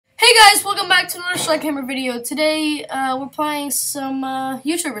guys, welcome back to another Sledgehammer video. Today, we're playing some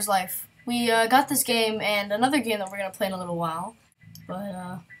YouTuber's Life. We got this game and another game that we're going to play in a little while. But,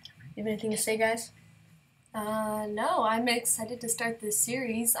 you have anything to say, guys? No, I'm excited to start this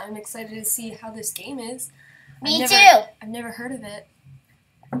series. I'm excited to see how this game is. Me too! I've never heard of it.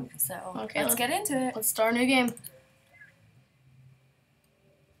 So, okay, let's get into it. Let's start a new game.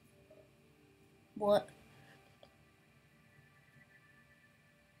 What?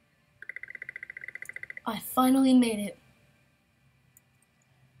 I finally made it.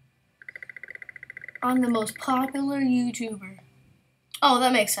 I'm the most popular YouTuber. Oh,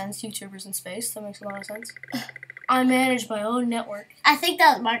 that makes sense. YouTubers in space. That makes a lot of sense. I manage my own network. I think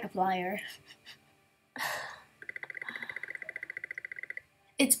that was Markiplier.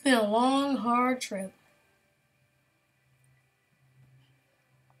 It's been a long, hard trip.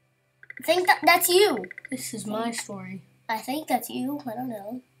 I think that's you. This is my story. I think that's you. I don't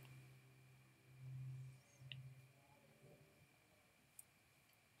know.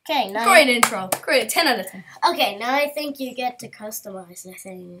 Okay, now. Great intro. Great. 10 out of 10. Okay, now I think you get to customize, I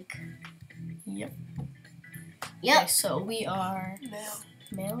think. Yep. Yep. Okay, so we are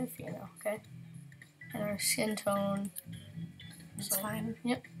male or female, okay? And our skin tone It's fine.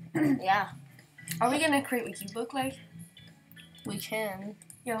 Yep. Yeah. Are we gonna create what you look like? We can.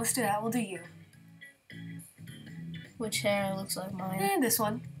 Yeah, let's do that. We'll do you. Which hair looks like mine? And this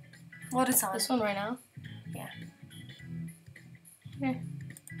one. What is on? This one right now? Yeah. Okay.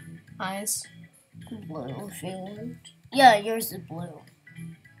 Eyes. Blue, if you want. Yeah, yours is blue.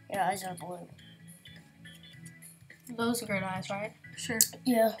 Your eyes are blue. Those are great eyes, right? Sure.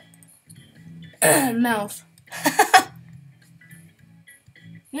 Yeah. Mouth.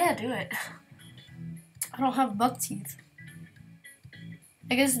 Yeah, do it. I don't have buck teeth.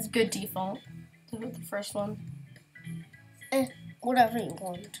 I guess it's good default. The first one. Whatever you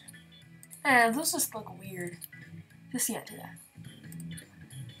want. Those just look weird. Just, yeah, do that.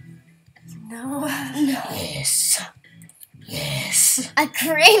 No. Yes. Yes. A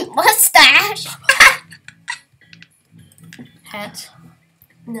green mustache! Hat.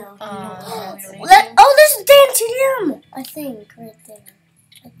 No. Oh, there's Dancing M! I think, right there.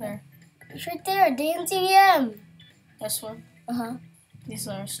 Right there. It's right there, Dancing M! This one. Uh-huh. These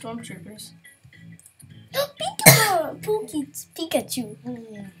are stormtroopers. Pikachu.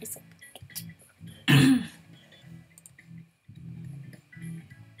 It's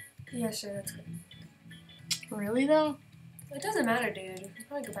Yeah, sure, that's good. Really though? It doesn't matter, dude. You can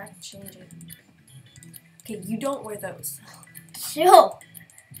probably go back and change it. Okay, you don't wear those. Sure.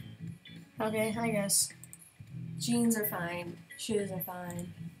 Okay, I guess. Jeans are fine. Shoes are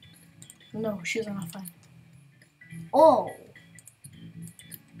fine. No, shoes are not fine. Oh.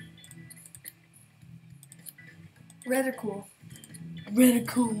 Red are cool. Really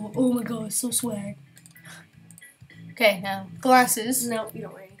cool. Oh my god, so swag. Okay, now glasses. No, you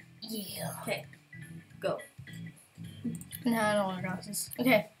don't wear any. Yeah. Okay, go. No, I don't wear glasses.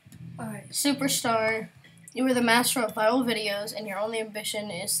 Okay, Alright. superstar. You are the master of viral videos, and your only ambition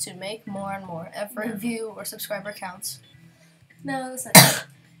is to make more and more. Every view or subscriber counts. No, that's not it.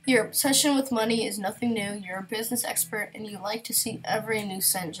 Your obsession with money is nothing new. You're a business expert, and you like to see every new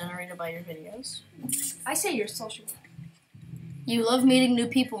cent generated by your videos. I say you're social. You love meeting new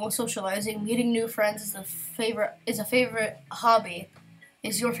people and socializing. Meeting new friends is your favorite hobby,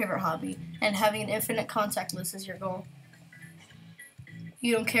 and having an infinite contact list is your goal.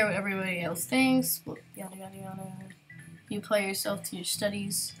 You don't care what everybody else thinks. Yada yada yada. You apply yourself to your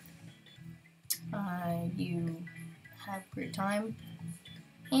studies. You have a great time,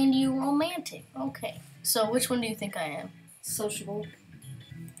 and you romantic. Okay, so which one do you think I am? Sociable.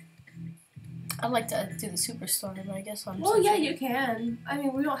 I'd like to do the superstar, but I guess I'm. Well, yeah, sociable. you can. I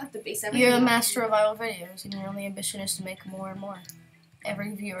mean, we don't have to base everything. You're the on master of viral videos, and your only ambition is to make more and more.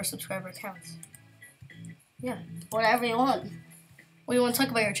 Every view or subscriber counts. Yeah. Whatever you want. What do you want to talk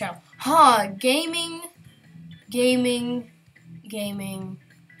about your channel? Gaming,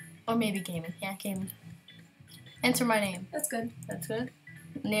 or maybe gaming. Yeah, gaming. Enter my name. That's good. That's good.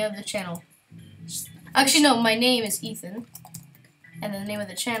 Name of the channel. Actually, no, my name is Ethan, and the name of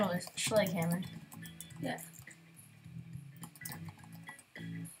the channel is Sledgehammer. Yeah.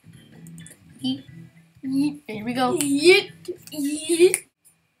 Yeet. Here we go. Yeet. Yeet.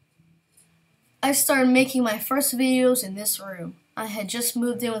 I started making my first videos in this room. I had just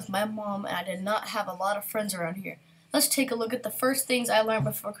moved in with my mom, and I did not have a lot of friends around here. Let's take a look at the first things I learned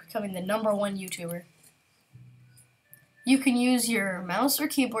before becoming the #1 YouTuber. You can use your mouse or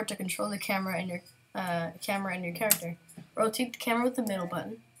keyboard to control the camera and your character. Rotate the camera with the middle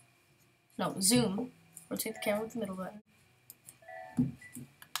button. No, zoom. Rotate the camera with the middle button.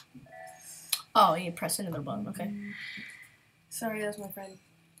 Oh, you press into the button. Okay. Sorry, that was my friend.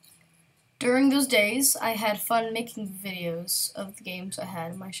 During those days, I had fun making videos of the games I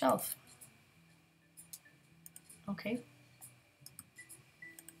had on my shelf. Okay.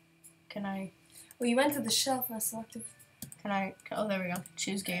 Can I? Well, you went to the shelf and I selected. Can I? Oh, there we go.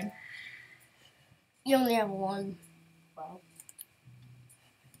 Choose game. You only have one. Well,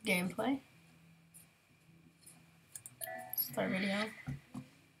 Gameplay. Start video.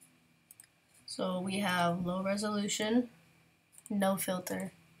 So we have low resolution, no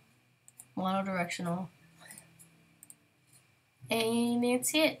filter, monodirectional, and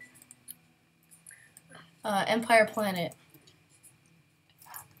that's it. Empire Planet.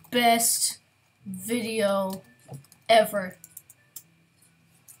 Best video ever.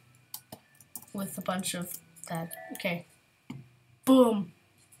 With a bunch of that. Okay. Boom.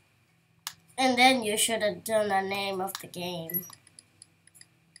 and then you should have done the name of the game.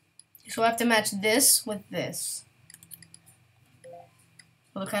 So I have to match this with this.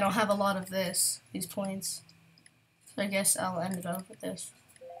 Look, I don't have a lot of these points. So I guess I'll end it off with this.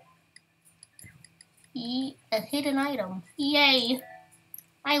 A hidden item. Yay!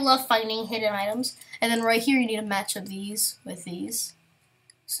 I love finding hidden items. And then right here you need to match up these with these.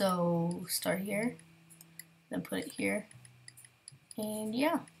 So start here. Then put it here. And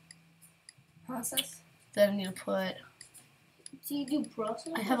yeah. Process. Then I need to put... Do you do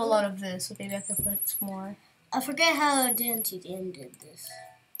process? I have a lot of this, so maybe I can put some more. I forget how Identity did this.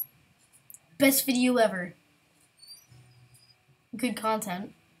 Best video ever. Good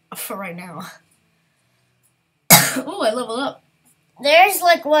content for right now. Oh, I leveled up. There's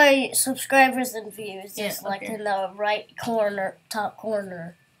like where subscribers and views, Yeah, just like okay. in the right corner, top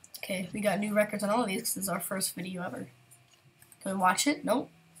corner. Okay, we got new records on all of these because this is our first video ever. Can we watch it? Nope.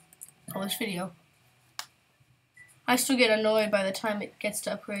 Publish video. I still get annoyed by the time it gets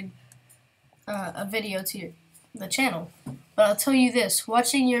to upgrade a video to the channel. But I'll tell you this,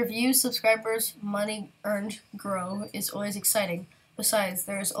 watching your views, subscribers, money earned grow is always exciting. Besides,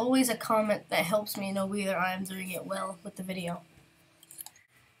 there is always a comment that helps me know whether I am doing it well with the video.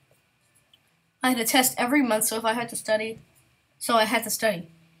 I had a test every month, so I had to study.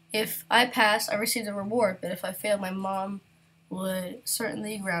 If I passed, I received a reward, but if I failed, my mom would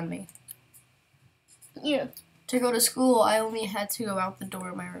certainly ground me. Yeah. To go to school, I only had to go out the door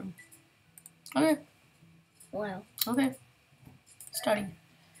of my room. Okay, Wow. okay. Study.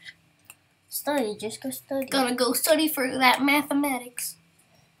 Study, just go study. Gonna go study for that mathematics.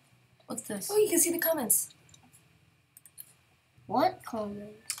 What's this? Oh, you can see the comments. What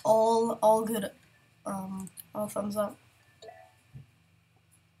comments? All good. All thumbs up.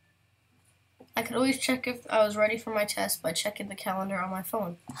 I could always check if I was ready for my test by checking the calendar on my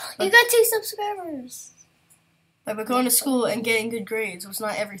phone. You got 2 subscribers. But going to school and getting good grades was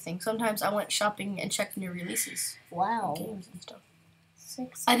not everything. Sometimes I went shopping and checked new releases, Wow. games and stuff.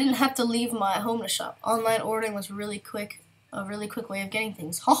 6. I didn't have to leave my home to shop. Online ordering was a really quick way of getting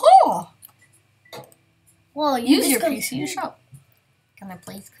things. Ha ha! Well, you Use just your go- PC to shop. Can I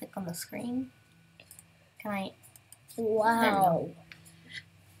please click on the screen? Can I? Wow.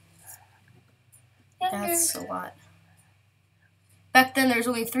 That's a lot. Back then, there's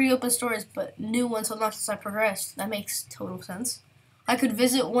only 3 open stores, but new ones unlocked as I progressed. That makes total sense. I could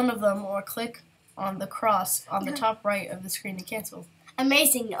visit one of them or click on the cross on the top right of the screen to cancel.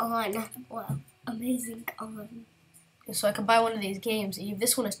 Amazing on. Wow. Amazing on. So I could buy one of these games. Eve,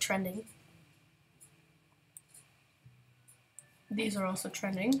 this one is trending. These are also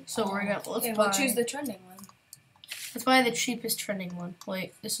trending. So we're gonna Okay, we'll choose the trending one. let's buy the cheapest trending one.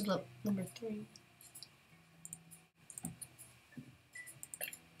 Wait, this is number 3.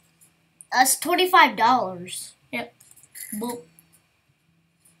 That's $25. Boop.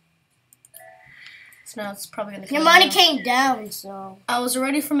 So now it's probably gonna. Your come money down. came down, so. I was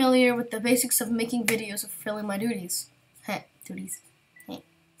already familiar with the basics of making videos of fulfilling my duties. Duties.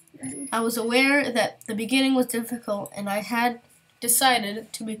 I was aware that the beginning was difficult, and I had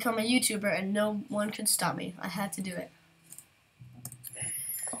decided to become a YouTuber, and no one could stop me. I had to do it.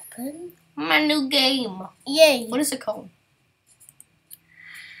 Open. My new game. Yay. What is it called?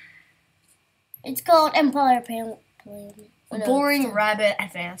 It's called Empire Planet. Boring Rabbit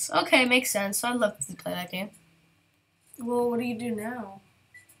Advance. Okay, makes sense. I'd love to play that game. Well, what do you do now?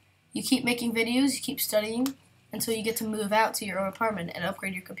 You keep making videos, you keep studying, until you get to move out to your own apartment and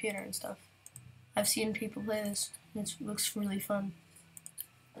upgrade your computer and stuff. I've seen people play this. It looks really fun.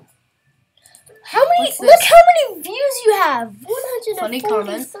 How many? What's Look this? how many views you have. 143. Funny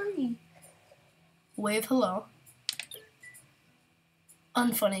comment. Wave hello.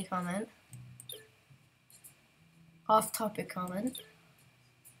 Unfunny comment. Off-topic comment.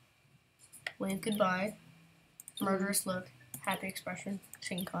 wave goodbye, murderous look, happy expression,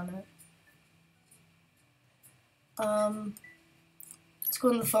 chain comment. Let's go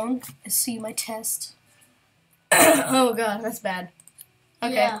on the phone and see my test. Oh god, that's bad.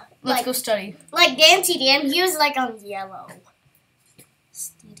 Okay, Yeah, let's go study. Like Dancy Dan, he was like on yellow.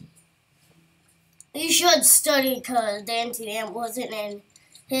 Study. You should study because Dancy Dan wasn't in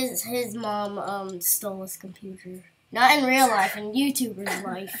his mom stole his computer. Not in real life, in YouTuber's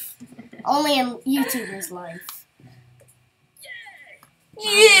life. Only in YouTuber's life.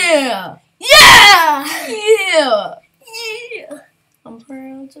 Yeah! Yeah! Yeah! Yeah! I'm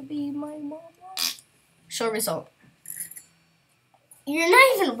proud to be my mama. Show result. You're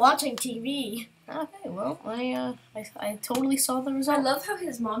not even watching TV. Okay, well, I totally saw the I result. love how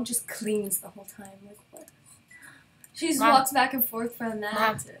his mom just cleans the whole time. Like, what? She just Mom. walks back and forth from that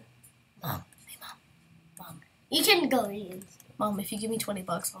Mom. to... Mom, hey mom. You can go in. Mom, if you give me $20,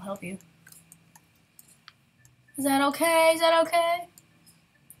 I'll help you. Is that okay? Is that okay?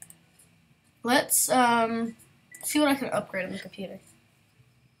 Let's, see what I can upgrade on the computer.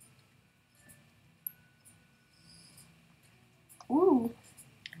 Ooh.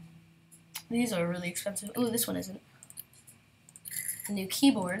 These are really expensive. Ooh, this one isn't. A new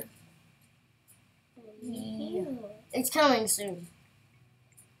keyboard. Yeah. It's coming soon.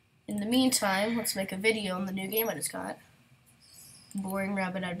 In the meantime, let's make a video on the new game I just got. Boring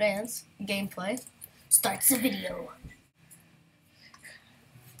Rabbit Advance. Gameplay. Starts the video.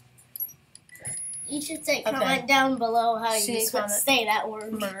 You should say Okay. comment down below how See, you comment. say that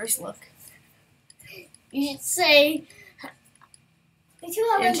word. Murderous look. You should say. You should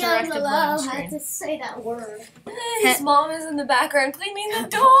comment down Interactive below loading how screen. to say that word. His mom is in the background cleaning the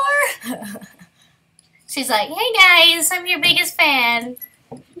door. She's like, "Hey guys, I'm your biggest fan."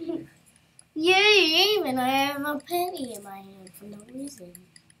 Yay! Even I have a penny in my hand for no reason.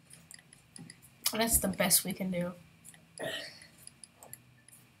 That's the best we can do.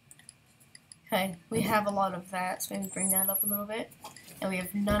 Okay, we have a lot of that, so maybe bring that up a little bit. And we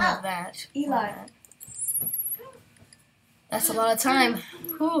have none of that. Eli. on that. That's a lot of time.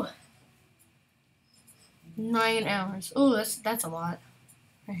 Whew. 9 hours. Ooh, that's a lot.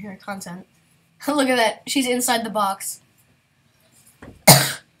 Right here, content. Look at that. She's inside the box.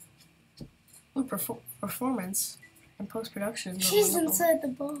 Ooh, performance and post-production. She's inside the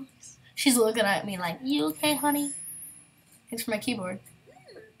box. She's looking at me like, "You okay, honey?" Thanks for my keyboard.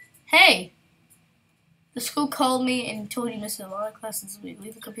 Hey! The school called me and told you missed a lot of classes this week.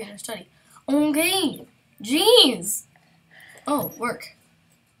 Leave the computer and study. Okay. Jeez. Oh, work.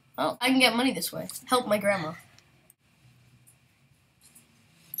 Oh, I can get money this way. Help my grandma.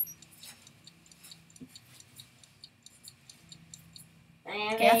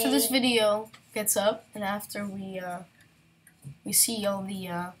 Okay, after this video gets up, and after we see all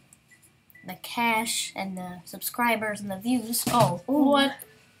the cash and the subscribers and the views. Oh, what?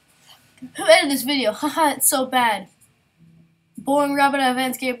 Who edited this video? Haha, it's so bad. Boring Rabbit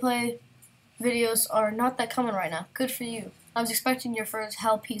Advance gameplay videos are not that common right now. Good for you. I was expecting your first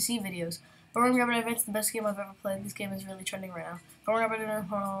Hal PC videos. Boring Rabbit Advance is the best game I've ever played. This game is really trending right now. Boring Rabbit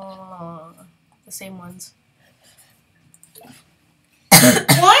the same ones.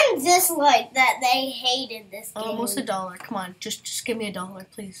 One dislike that they hated this game. Almost $1. Come on, just give me $1,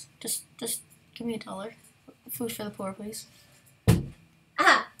 please. Just give me $1. Food for the poor, please.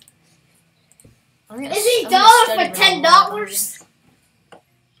 Ah, I'm gonna- is he I'm gonna dollar study for real well. $10?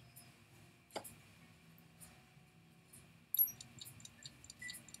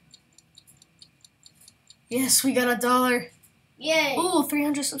 Yes, we got $1. Yay! Ooh,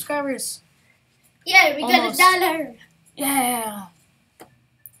 300 subscribers. Yeah, we Almost. got $1. Yeah.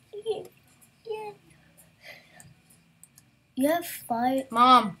 Yeah. You have 5.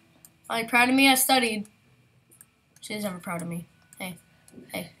 Mom, are you proud of me? I studied. She's never proud of me.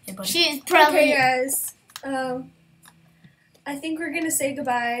 Hey, buddy. She's probably. Okay, guys. I think we're gonna say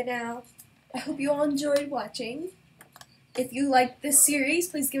goodbye now. I hope you all enjoyed watching. If you liked this series,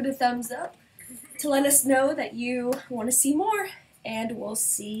 please give it a thumbs up to let us know that you want to see more. And we'll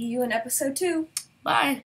see you in episode 2. Bye.